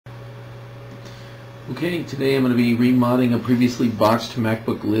Okay, today I'm going to be remodding a previously botched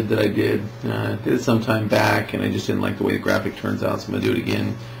MacBook lid that I did. Did it some time back and I just didn't like the way the graphic turns out, so I'm going to do it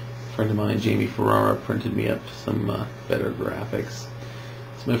again. A friend of mine, Jamie Ferrara, printed me up some better graphics.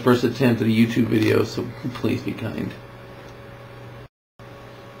 It's my first attempt at a YouTube video, so please be kind.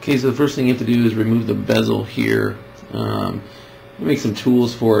 Okay, so the first thing you have to do is remove the bezel here. Make some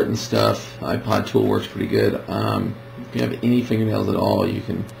tools for it and stuff. iPod tool works pretty good. If you have any fingernails at all, you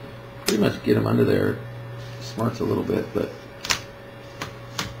can pretty much get them under there. Smarts a little bit, but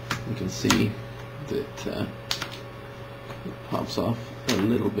you can see that it pops off a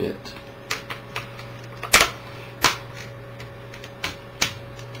little bit.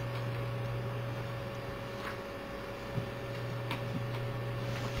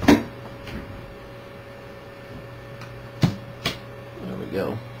 There we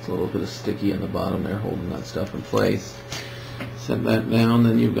go. It's a little bit of sticky on the bottom there, holding that stuff in place. Set that down,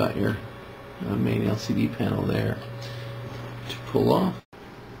 then you've got your main LCD panel there to pull off.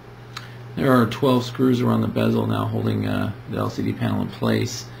 There are 12 screws around the bezel now holding the LCD panel in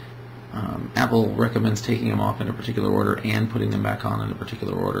place. Apple recommends taking them off in a particular order and putting them back on in a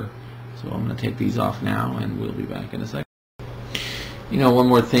particular order. So I'm going to take these off now and we'll be back in a second. You know, one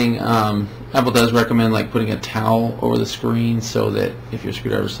more thing, Apple does recommend like putting a towel over the screen so that if your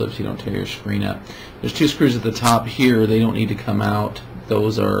screwdriver slips you don't tear your screen up. There's two screws at the top here, they don't need to come out.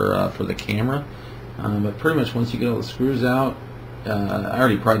 Those are for the camera. But pretty much once you get all the screws out, I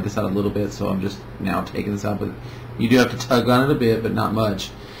already pried this out a little bit, so I'm just now taking this out, but you do have to tug on it a bit, but not much.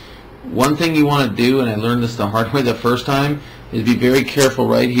 One thing you want to do, and I learned this the hard way the first time, is be very careful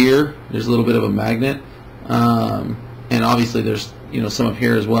right here. There's a little bit of a magnet, and obviously there's some up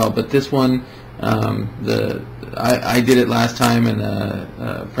here as well, but this one, I did it last time, and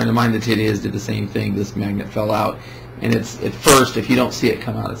a friend of mine that did his did the same thing. This magnet fell out, and it's at first, if you don't see it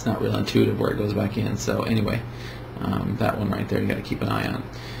come out, it's not real intuitive where it goes back in. So anyway, that one right there you got to keep an eye on.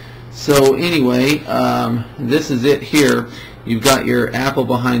 So anyway, this is it here. You've got your Apple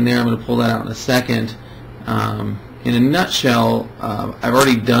behind there. I'm going to pull that out in a second. In a nutshell, I've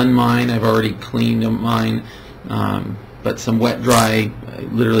already done mine. I've already cleaned mine. But some wet dry,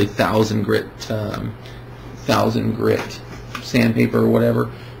 literally 1,000 grit sandpaper or whatever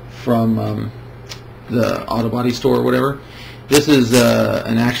from the auto body store or whatever. This is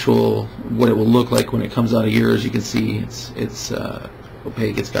an actual what it will look like when it comes out of yours. You can see it's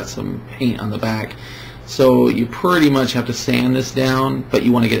opaque. It's got some paint on the back, so you pretty much have to sand this down, but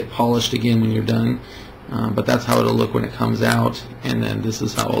you want to get it polished again when you're done. But that's how it'll look when it comes out, and then this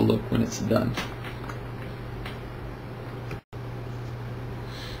is how it'll look when it's done.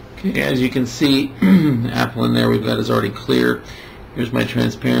 Okay, as you can see, the Apple in there we've got is already clear. Here's my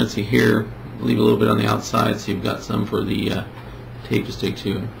transparency here. Leave a little bit on the outside so you've got some for the tape to stick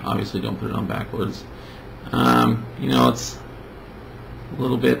to. Obviously don't put it on backwards. It's a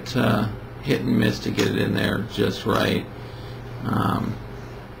little bit hit and miss to get it in there just right.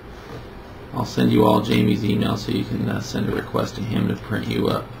 I'll send you all Jamie's email so you can send a request to him to print you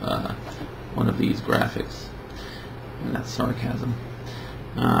up one of these graphics. And that's sarcasm.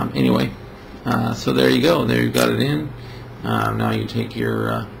 Anyway, so there you go. There you've got it in. Now you take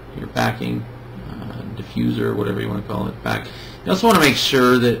your backing diffuser, whatever you want to call it, back. You also want to make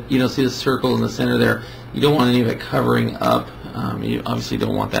sure that see the circle in the center there. You don't want any of it covering up. You obviously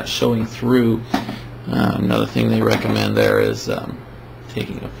don't want that showing through. Another thing they recommend there is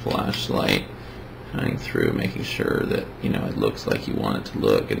taking a flashlight, shining through, making sure that it looks like you want it to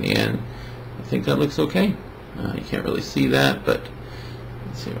look. In the end, I think that looks okay. You can't really see that, but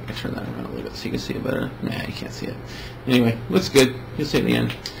let's see if I can turn that around a little bit so you can see it better. Nah, you can't see it. Anyway, looks good. You'll see it in the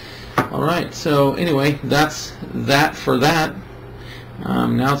end. Alright, so anyway, that's that for that.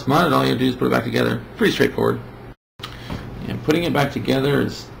 Now it's modded. All you have to do is put it back together. Pretty straightforward. And putting it back together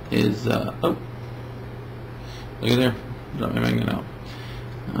is oh, look at there. Drop my magnet out.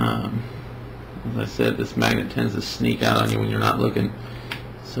 As I said, this magnet tends to sneak out on you when you're not looking.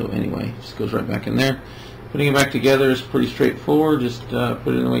 So anyway, just goes right back in there. Putting it back together is pretty straightforward. Just put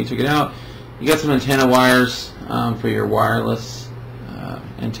it in the way you took it out. You got some antenna wires for your wireless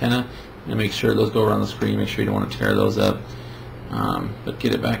antenna, and make sure those go around the screen. Make sure you don't want to tear those up, but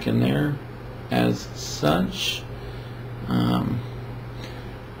get it back in there as such. There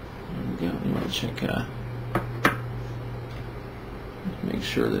we go. You want to check, make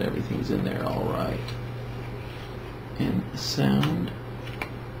sure that everything's in there all right, and sound.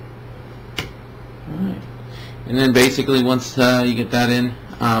 All right. And then basically once you get that in,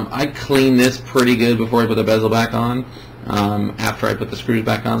 I clean this pretty good before I put the bezel back on, after I put the screws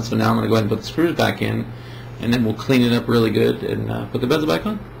back on. So now I'm going to go ahead and put the screws back in, and then we'll clean it up really good and put the bezel back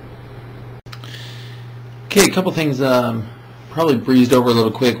on. Okay, a couple things probably breezed over a little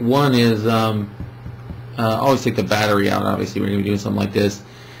quick. One is always take the battery out, obviously, when you're doing something like this.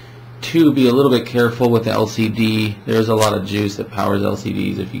 2, be a little bit careful with the LCD. There's a lot of juice that powers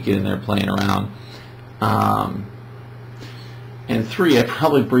LCDs if you get in there playing around. And 3, I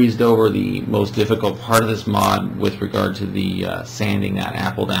probably breezed over the most difficult part of this mod with regard to the sanding that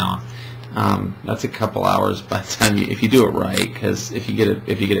apple down. That's a couple hours by the time if you do it right, because if you get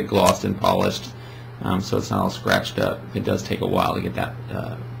it glossed and polished, so it's not all scratched up, it does take a while to get that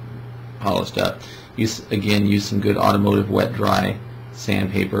polished up. Use some good automotive wet dry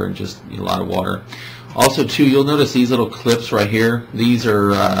sandpaper and just a lot of water. Also too, you'll notice these little clips right here. These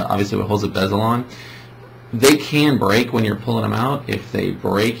are obviously what holds the bezel on. They can break when you're pulling them out. If they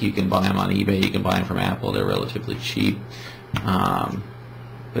break, you can buy them on eBay. You can buy them from Apple. They're relatively cheap.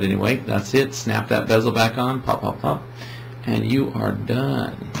 But anyway, that's it. Snap that bezel back on, pop, pop, pop, and you are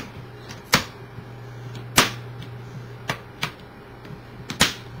done.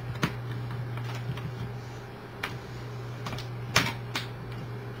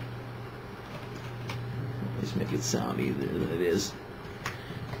 Let's make it sound easier than it is.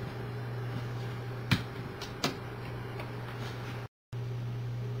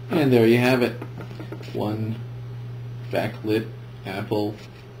 And there you have it. One backlit Apple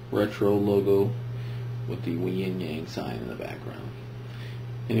retro logo with the yin yang sign in the background.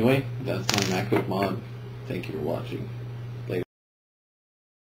 Anyway, that's my MacBook Mod. Thank you for watching.